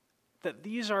that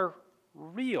these are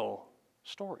real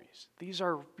stories. These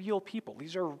are real people.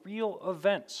 These are real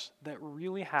events that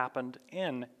really happened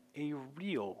in a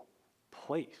real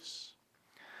place.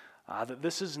 That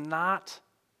this is not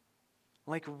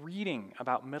like reading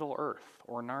about Middle Earth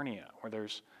or Narnia, where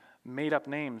there's made-up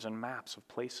names and maps of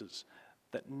places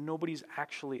that nobody's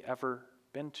actually ever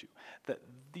been to. That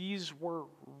these were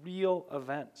real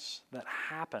events that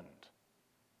happened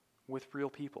with real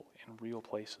people in real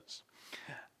places.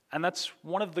 And that's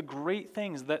one of the great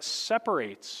things that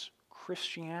separates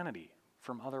Christianity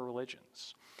from other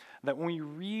religions. That when we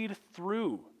read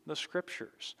through the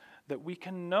scriptures, that we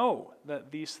can know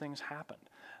that these things happened,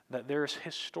 that there's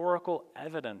historical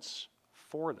evidence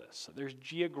for this, that there's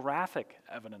geographic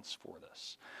evidence for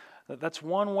this. That's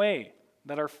one way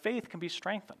that our faith can be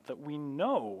strengthened, that we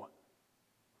know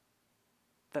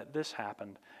that this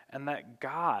happened and that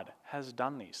God has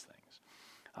done these things.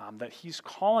 That he's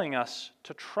calling us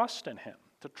to trust in him,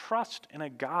 to trust in a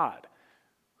God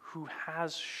who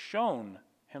has shown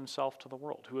himself to the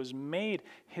world, who has made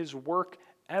his work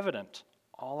evident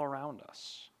all around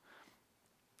us,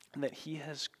 and that he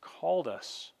has called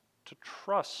us to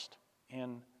trust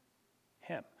in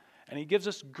him. And he gives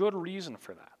us good reason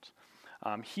for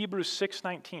that. Hebrews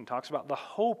 6:19 talks about the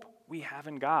hope we have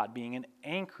in God being an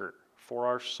anchor for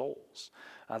our souls,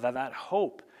 that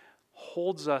hope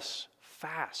holds us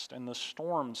fast in the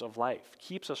storms of life,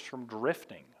 keeps us from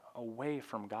drifting away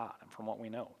from God and from what we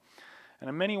know. And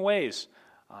in many ways,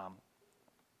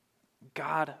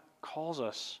 God calls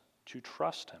us to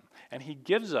trust him. And he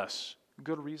gives us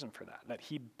good reason for that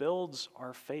he builds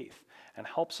our faith and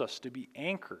helps us to be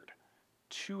anchored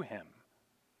to him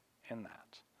in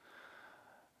that.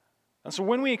 And so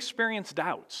when we experience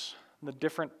doubts, the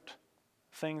different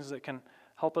things that can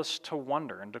help us to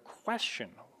wonder and to question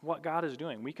what God is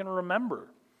doing, we can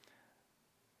remember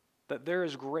that there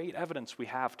is great evidence we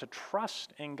have to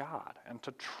trust in God and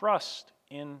to trust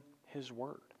in his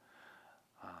word.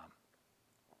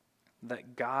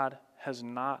 That God has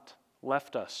not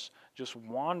left us just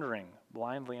wandering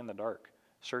blindly in the dark,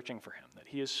 searching for him, that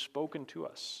he has spoken to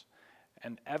us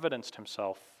and evidenced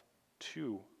himself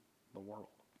to the world.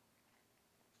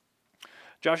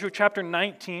 Joshua chapter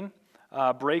 19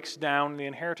 breaks down the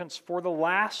inheritance for the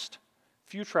last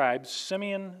few tribes: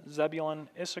 Simeon, Zebulun,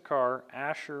 Issachar,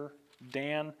 Asher,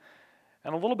 Dan,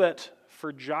 and a little bit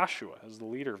for Joshua as the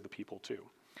leader of the people too.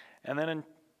 And then in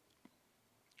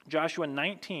Joshua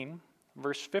 19,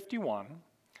 verse 51,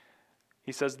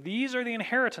 he says, "These are the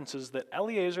inheritances that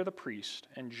Eleazar the priest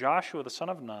and Joshua the son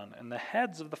of Nun and the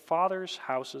heads of the fathers'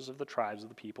 houses of the tribes of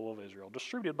the people of Israel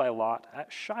distributed by lot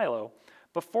at Shiloh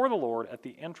before the Lord at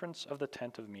the entrance of the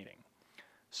tent of meeting."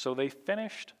 So they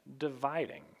finished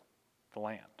dividing the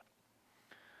land.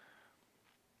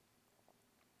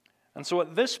 And so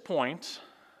at this point,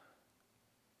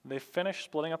 they finished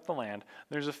splitting up the land.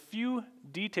 There's a few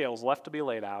details left to be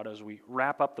laid out as we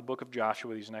wrap up the book of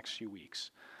Joshua these next few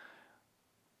weeks.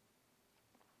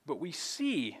 But we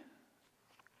see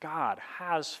God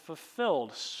has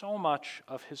fulfilled so much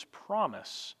of his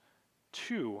promise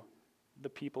to the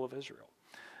people of Israel.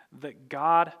 That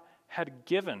God had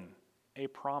given a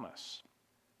promise,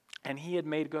 and he had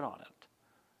made good on it.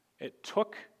 It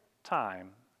took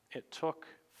time, it took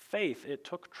faith, it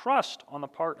took trust on the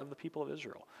part of the people of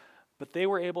Israel. But they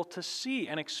were able to see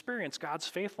and experience God's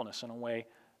faithfulness in a way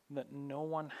that no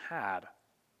one had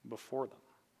before them.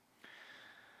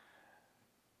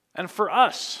 And for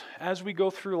us, as we go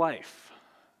through life,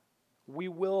 we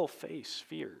will face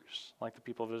fears like the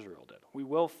people of Israel did. We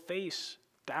will face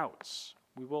doubts.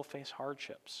 We will face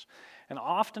hardships. And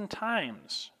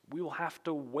oftentimes, we will have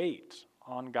to wait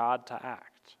on God to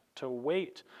act, to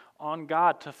wait on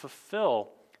God to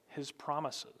fulfill his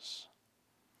promises.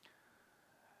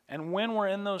 And when we're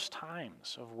in those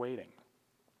times of waiting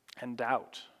and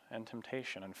doubt and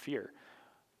temptation and fear,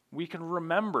 we can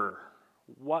remember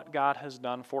what God has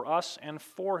done for us and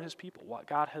for his people, what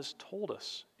God has told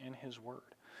us in his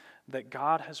word, that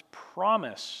God has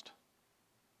promised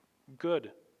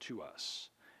good to us.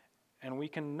 And we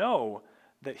can know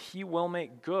that he will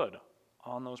make good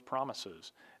on those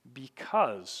promises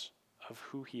because of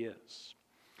who he is.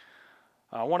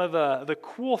 One of the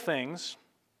cool things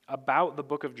about the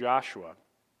book of Joshua,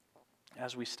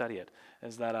 as we study it,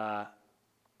 is that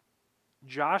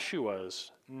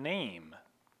Joshua's name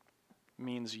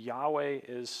means Yahweh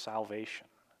is salvation.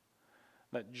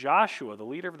 That Joshua, the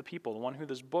leader of the people, the one who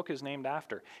this book is named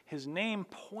after, his name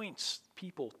points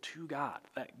people to God,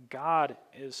 that God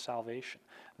is salvation,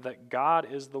 that God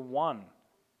is the one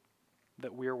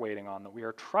that we are waiting on, that we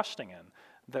are trusting in,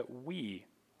 that we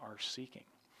are seeking.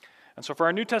 And so for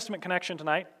our New Testament connection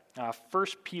tonight, 1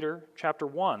 Peter chapter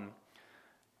 1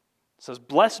 says,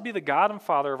 "Blessed be the God and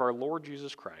Father of our Lord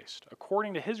Jesus Christ.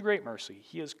 According to his great mercy,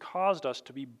 he has caused us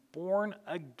to be born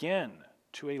again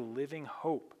to a living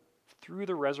hope through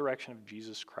the resurrection of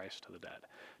Jesus Christ to the dead,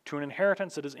 to an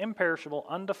inheritance that is imperishable,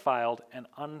 undefiled, and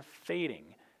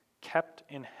unfading, kept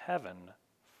in heaven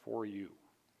for you."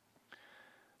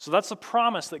 So that's the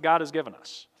promise that God has given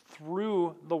us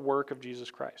through the work of Jesus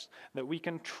Christ, that we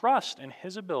can trust in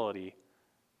his ability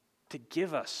to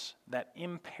give us that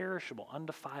imperishable,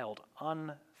 undefiled,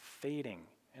 unfading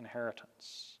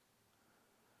inheritance.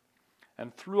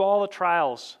 And through all the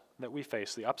trials that we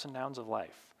face, the ups and downs of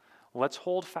life, let's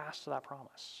hold fast to that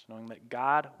promise, knowing that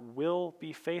God will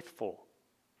be faithful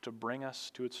to bring us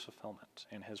to its fulfillment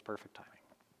in his perfect timing.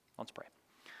 Let's pray.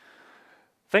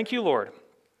 Thank you, Lord,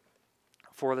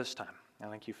 for this time. I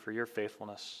thank you for your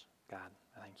faithfulness, God.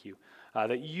 I thank you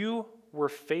that you were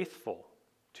faithful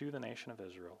to the nation of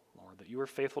Israel, Lord, that you were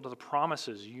faithful to the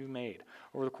promises you made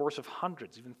over the course of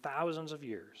hundreds, even thousands of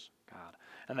years, God,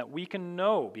 and that we can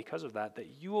know because of that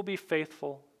you will be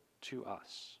faithful to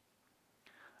us.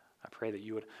 I pray that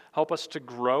you would help us to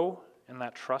grow in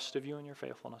that trust of you and your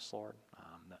faithfulness, Lord.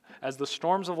 As the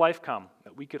storms of life come,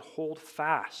 that we could hold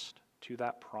fast to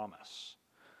that promise,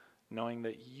 knowing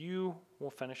that you will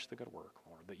finish the good work,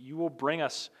 Lord, that you will bring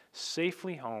us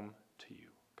safely home to you,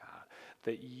 God,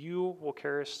 that you will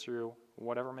carry us through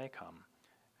whatever may come,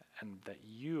 and that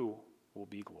you will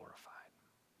be glorified.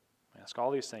 I ask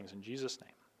all these things in Jesus'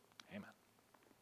 name.